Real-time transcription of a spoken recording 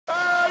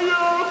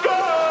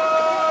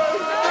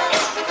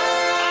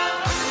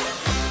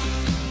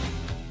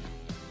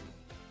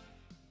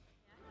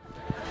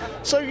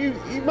So you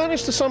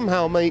managed to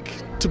somehow make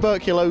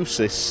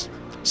tuberculosis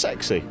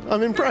sexy.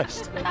 I'm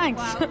impressed.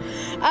 Thanks.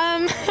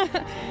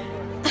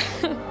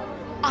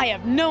 I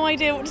have no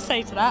idea what to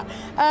say to that.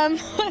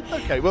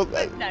 Okay, well,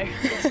 No.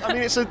 I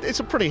mean, it's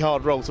a pretty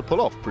hard role to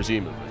pull off,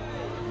 presumably.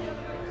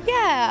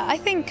 Yeah, I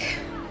think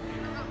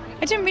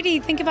I didn't really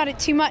think about it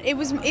too much. It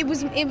was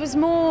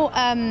more.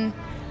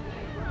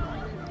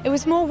 It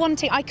was more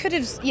wanting. I could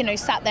have,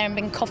 sat there and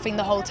been coughing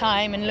the whole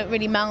time and looked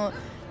really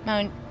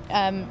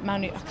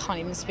I can't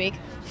even speak.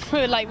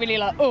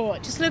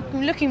 Just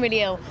looking really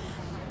ill.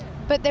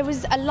 But there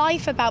was a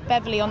life about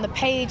Beverly on the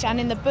page and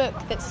in the book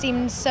that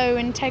seemed so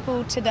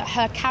integral to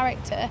her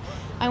character.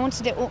 I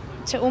wanted it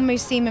to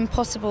almost seem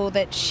impossible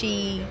that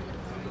she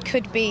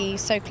could be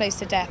so close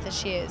to death as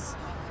she is.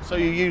 So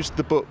you used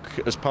the book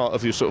as part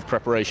of your sort of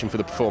preparation for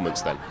the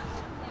performance then?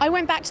 I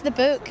went back to the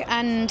book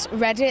and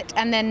read it,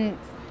 and then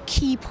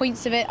key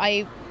points of it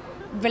I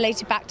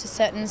related back to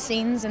certain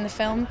scenes in the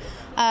film.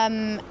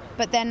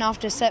 But then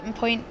after a certain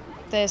point,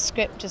 the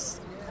script just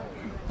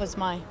was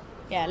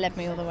led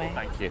me all the way.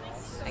 Thank you.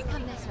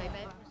 Come this way,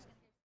 babe.